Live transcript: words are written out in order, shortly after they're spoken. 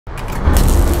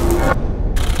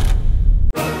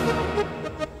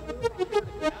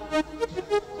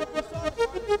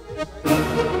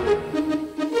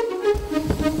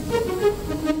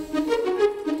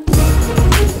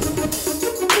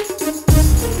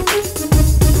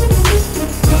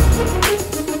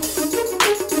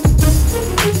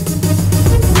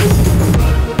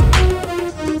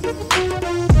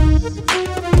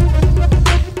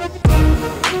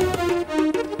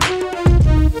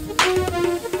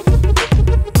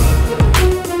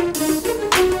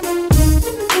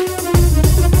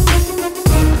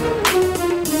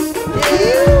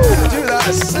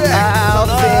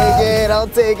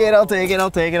take it. I'll take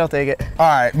it. All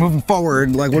right, moving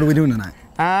forward, like, what are we doing tonight?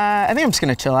 I think I'm just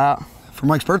gonna chill out. For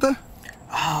Mike's birthday?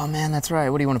 Oh man, that's right.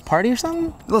 What, do you want to party or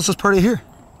something? Let's just party here.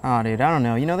 Oh dude, I don't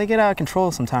know. You know, they get out of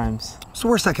control sometimes. What's the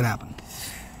worst that could happen?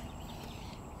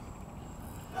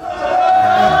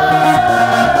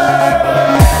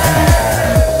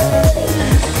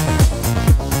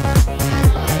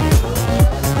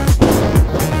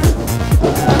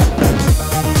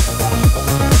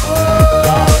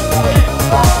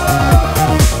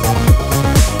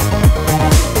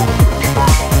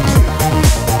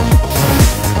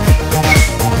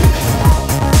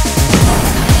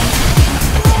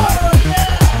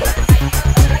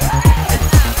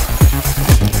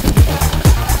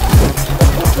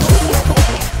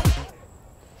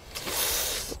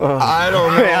 I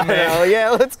don't know, man. Yeah,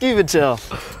 let's keep it chill.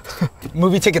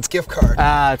 Movie tickets, gift card.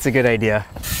 Ah, it's a good idea.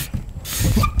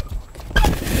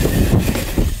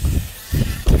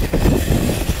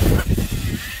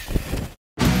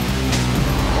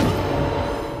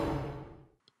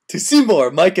 To see more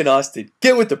of Mike and Austin,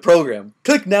 get with the program.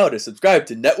 Click now to subscribe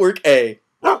to Network A.